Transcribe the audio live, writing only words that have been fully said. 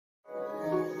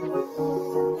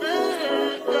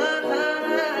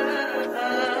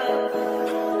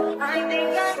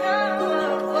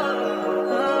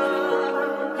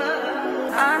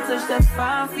That's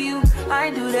fine for you.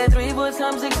 I do that 3 more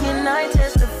times again. I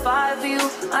testify for you.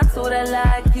 I told I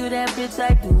like you, that bitch.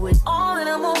 I do it all, and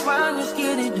I'm around. You're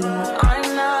scared to do it.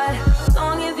 I'm not. As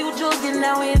long as you joking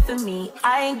now in for me,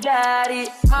 I ain't got it.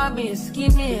 My bitch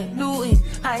skimming, looting,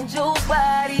 hide your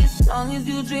body. As long as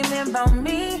you dreaming about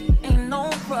me, ain't no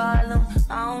problem.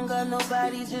 I don't got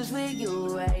nobody just with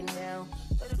you right now.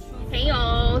 Hey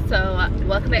y'all, so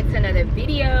welcome back to another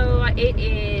video. It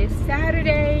is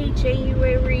Saturday,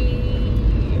 January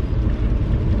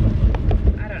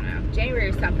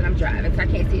something. I'm driving so I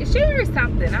can't see. It's January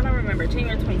something, I don't remember.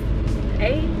 January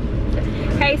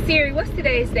 28th. Hey Siri, what's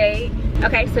today's date?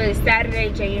 Okay, so it's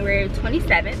Saturday, January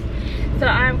 27th. So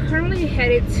I'm currently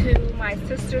headed to my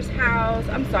sister's house.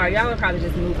 I'm sorry, y'all will probably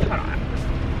just move. Hold on,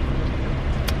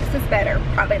 this is better.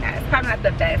 Probably not. It's probably not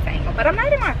the best angle, but I'm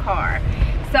not in my car,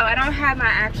 so I don't have my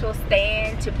actual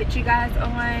stand to put you guys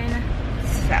on,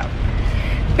 so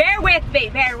bear with me,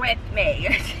 bear with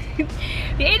me.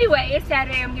 But anyway, it's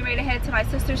Saturday. I'm getting ready to head to my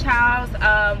sister's house.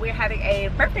 We're having a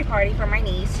birthday party for my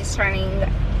niece. She's turning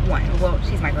 1. Well,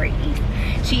 she's my great niece.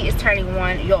 She is turning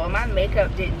 1. Yo, my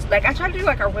makeup didn't, like, I tried to do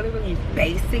like a really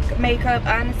basic makeup,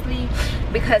 honestly,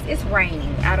 because it's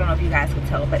raining. I don't know if you guys can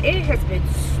tell, but it has been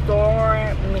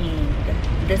storming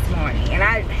this morning, and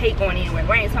I hate going in with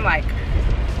rain, so I'm like,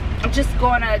 I'm just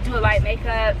gonna do a light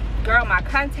makeup. Girl, my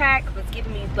contact was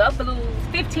giving me the blues.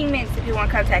 15 minutes if you want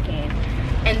contact in.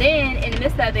 And then in the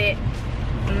midst of it,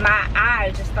 my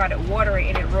eye just started watering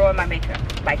and it ruined my makeup.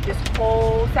 Like, this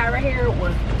whole side right here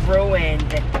was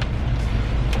ruined.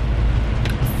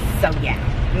 So yeah,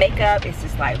 makeup is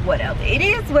just like whatever. It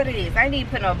is what it is. I need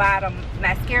to put no bottom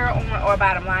mascara on or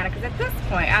bottom liner, because at this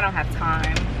point I don't have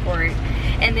time for it.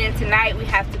 And then tonight we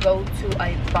have to go to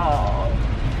a ball.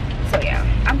 So yeah,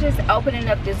 I'm just opening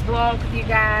up this vlog with you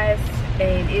guys,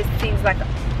 and it seems like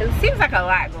a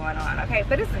lot going on, okay?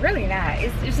 But it's really not.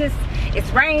 It's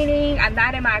raining. I'm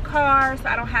not in my car, so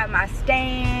I don't have my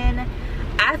stand.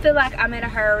 I feel like I'm in a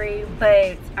hurry,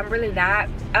 but I'm really not.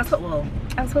 I was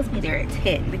supposed to be there at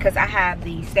 10 because I have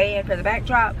the stand for the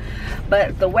backdrop,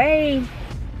 but the way,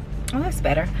 oh, that's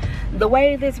better. The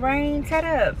way this rain set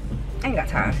up, I ain't got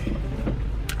time.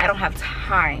 I don't have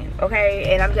time,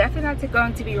 okay? And I'm definitely not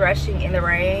going to be rushing in the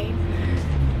rain.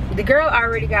 The girl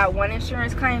already got 1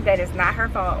 insurance claim that is not her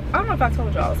fault. I don't know if I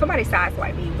told y'all, somebody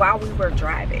sideswiped me while we were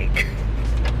driving.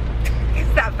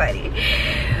 It's not funny,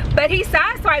 but he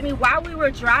sideswiped me while we were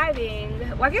driving.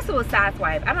 Well, I guess it was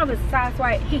sideswipe. I don't know if it's a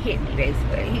sideswipe. He hit me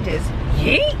basically. He just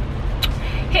hit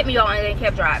me on and then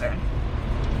kept driving.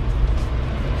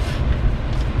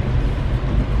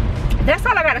 That's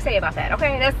all I gotta say about that,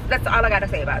 okay? That's all I gotta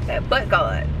say about that. But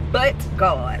God,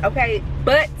 okay?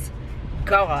 But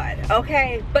God,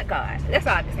 okay? But God. That's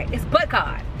all I can say. It's but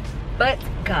God. But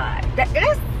God.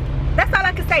 That's all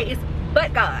I can say. It's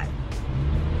but God.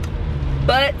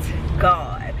 But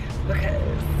God.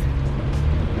 Because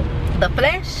the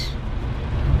flesh,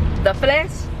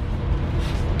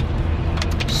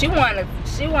 she wanted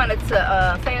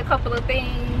to say a couple of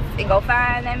things and go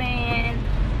find that man.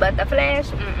 But the flesh,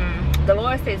 the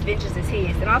Lord says vengeance is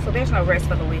his, and also there's no rest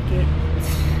for the wicked.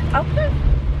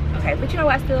 Okay, but you know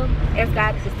what, I still ask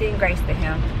God to extend grace to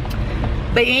him.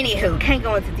 But anywho, can't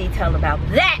go into detail about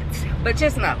that, but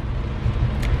just know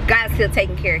God's still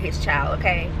taking care of his child,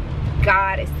 okay?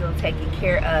 God is still taking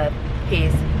care of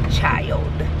his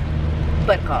child.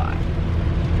 But God.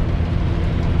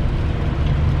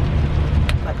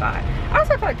 But God. I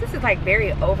also feel like this is like very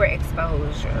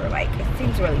overexposure. Like, it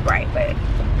seems really bright, but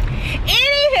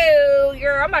anywho,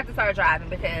 girl, I'm about to start driving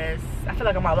because I feel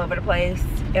like I'm all over the place,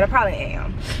 and I probably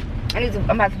am. I'm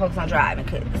about to focus on driving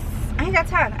because I ain't got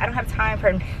time. I don't have time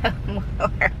for no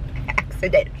more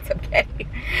accidents, okay?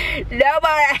 No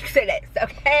more accidents,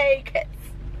 okay? Because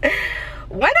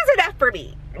what is enough for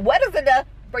me? What is enough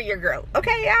for your girl?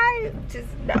 Okay, I just,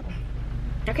 no.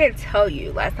 I can't tell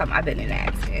you last time I've been in an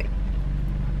accident,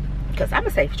 because I'm a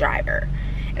safe driver.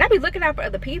 And I be looking out for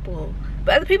other people,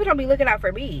 but other people don't be looking out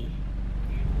for me.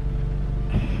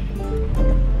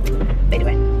 But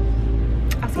anyway,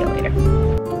 I'll see you later.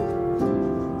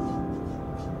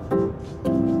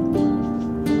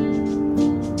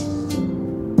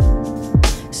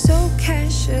 So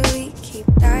casually keep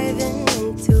diving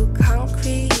into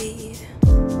concrete,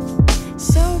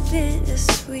 so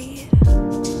bittersweet,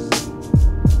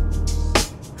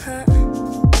 huh?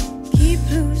 Keep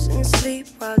losing sleep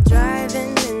while driving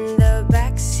in the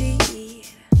backseat.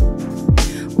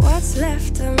 What's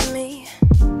left of me?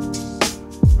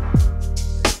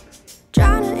 Drive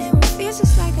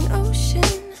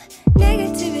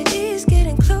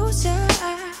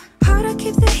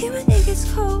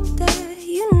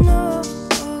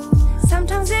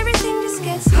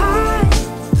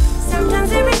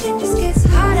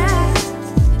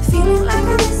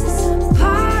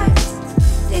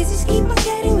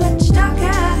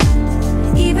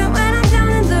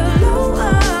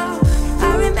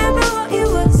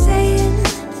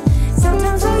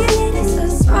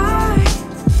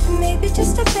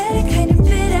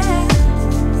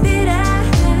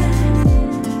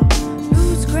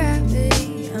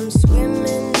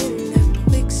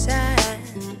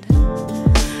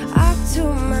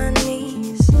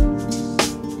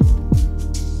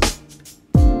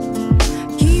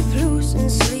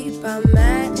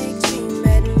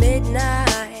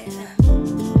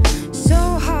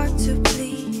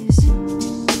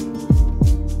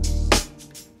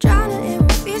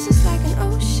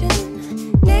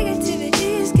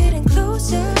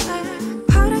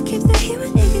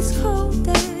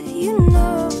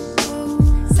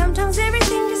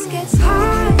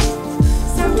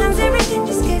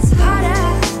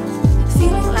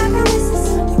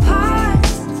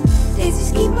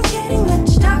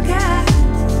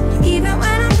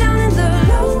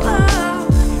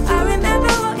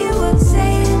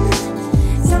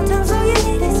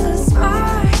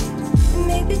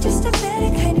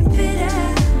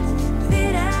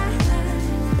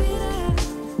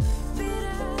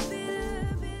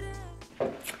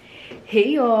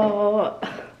Hey y'all,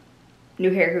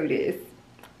 new hair, who it is?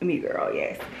 Me girl,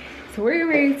 yes. So we're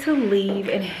ready to leave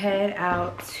and head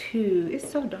out to, it's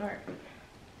so dark.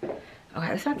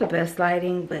 Okay, it's not the best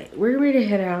lighting, but we're ready to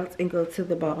head out and go to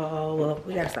the ball. Well,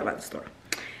 we gotta stop at the store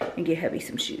and get hubby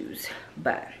some shoes,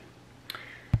 but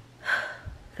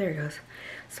there it goes.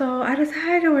 So I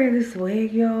decided to wear this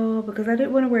wig, y'all, because I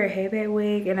didn't want to wear a headband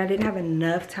wig and I didn't have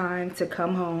enough time to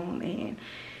come home and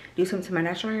do something to my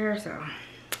natural hair, so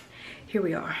here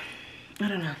we are. I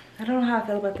don't know how I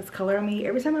feel about this color on me.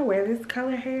 Every time I wear this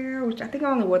color hair, which I think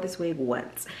I only wore this wig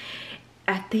once,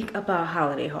 I think about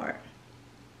Holiday Heart.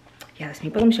 Yeah, that's me.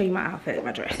 But let me show you my outfit,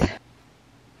 my dress.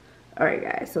 All right,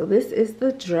 guys. So this is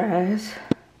the dress.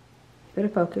 Better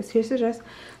focus. Here's the dress.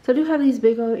 So I do have these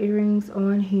big old earrings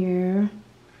on here.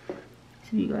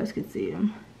 So you guys can see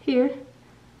them here.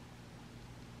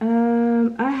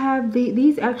 I have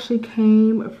these actually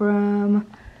came from.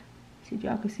 See if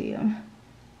y'all can see them.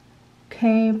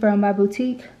 Came from my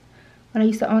boutique when I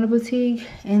used to own a boutique.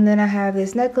 And then I have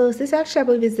this necklace. This actually, I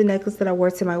believe, is the necklace that I wore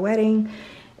to my wedding.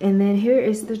 And then here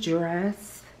is the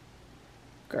dress.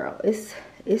 Girl, it's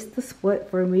the split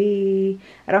for me.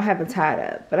 I don't have it tied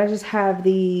up, but I just have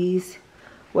these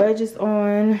wedges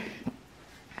on.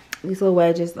 These little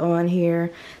wedges on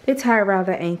here. They tie around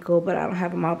the ankle, but I don't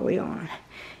have them all the way on.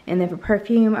 And then for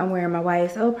perfume, I'm wearing my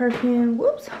YSL perfume.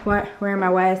 Whoops. Wearing my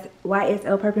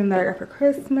YSL perfume that I got for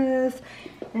Christmas.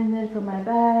 And then for my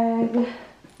bag,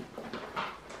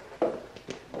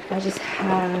 I just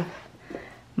have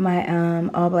my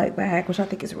all black bag, which I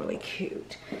think is really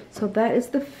cute. So that is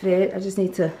the fit. I just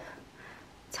need to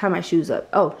tie my shoes up.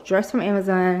 Oh, dress from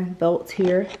Amazon, belt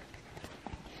here.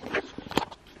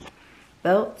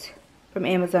 Belt from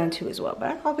Amazon too as well. But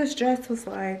I thought this dress was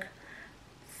like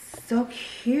so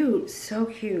cute, so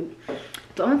cute.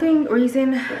 The only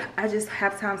reason I just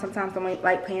have time, sometimes I'm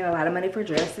like paying a lot of money for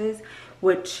dresses,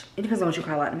 which it depends on what you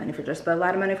call a lot of money for dresses, but a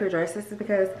lot of money for dresses is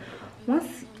because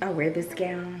once I wear this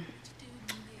gown,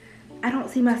 I don't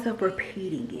see myself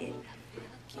repeating it.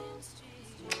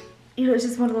 You know, it's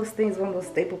just one of those things, one of those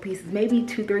staple pieces, maybe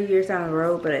 2-3 years down the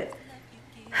road, but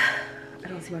I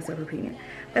don't see myself repeating it.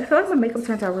 But I feel like my makeup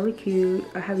turns out really cute.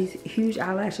 I have these huge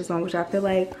eyelashes on, which I feel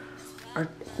like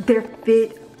they're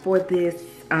fit for this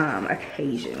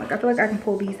occasion. Like I feel like I can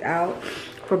pull these out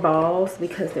for balls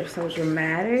because they're so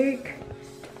dramatic.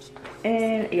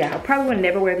 And yeah, I probably would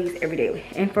never wear these every day.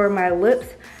 And for my lips,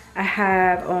 I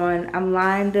have on, I'm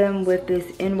lined them with this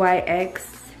NYX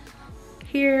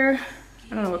here.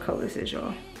 I don't know what color this is,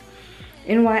 y'all.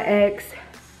 NYX.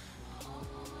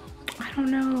 I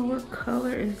don't know, what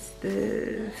color is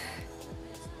this?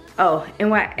 Oh,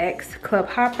 NYX Club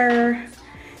Hopper.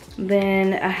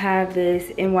 Then I have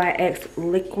this NYX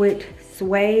Liquid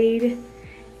Suede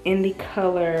in the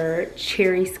color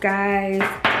Cherry Skies.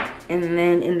 And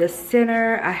then in the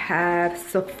center, I have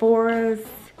Sephora's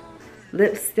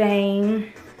Lip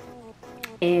Stain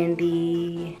in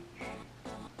the,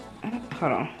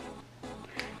 hold on,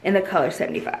 in the color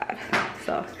 75.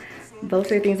 So those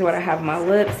 3 things are what I have on my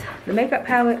lips. The makeup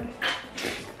palette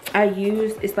I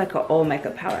used, it's like an old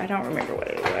makeup palette. I don't remember what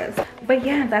it was. But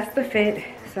yeah, that's the fit.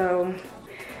 So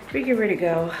we get ready to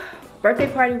go.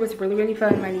 Birthday party was really, really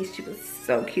fun. My niece, she was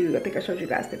so cute. I think I showed you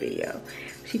guys the video.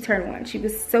 She turned 1. She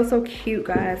was so, so cute,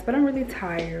 guys. But I'm really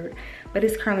tired. But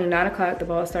it's currently 9 o'clock. The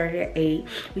ball started at 8.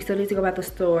 We still need to go by the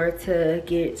store to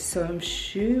get some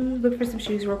shoes. Look for some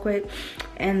shoes real quick.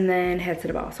 And then head to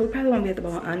the ball. So we probably won't be at the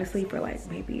ball, honestly, for like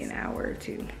maybe an hour or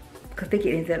 2. Because I think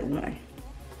it ends at 1.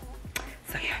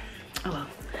 So yeah. Oh well.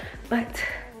 But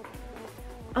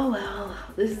oh well.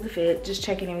 This is the fit. Just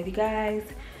checking in with you guys.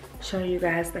 Showing you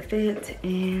guys the fit.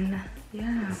 And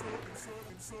yeah.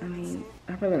 I mean,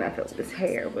 I'm really not feeling this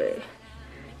hair, but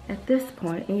at this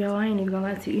point, and y'all, I ain't even gonna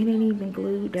lie to you, it ain't even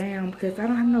glued down because I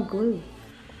don't have no glue.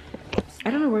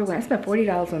 I don't know where it went. I spent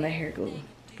 $40 on that hair glue.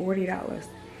 $40.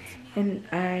 And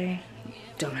I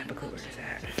don't have a clue where it's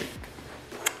at.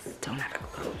 Don't have a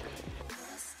clue.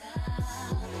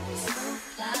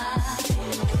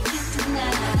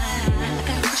 I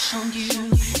got a crush on you,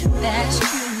 that's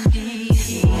true, deep.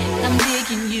 I'm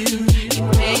digging you, you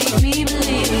make me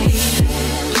believe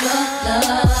your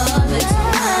love is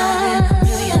more than a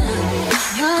million.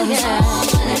 You come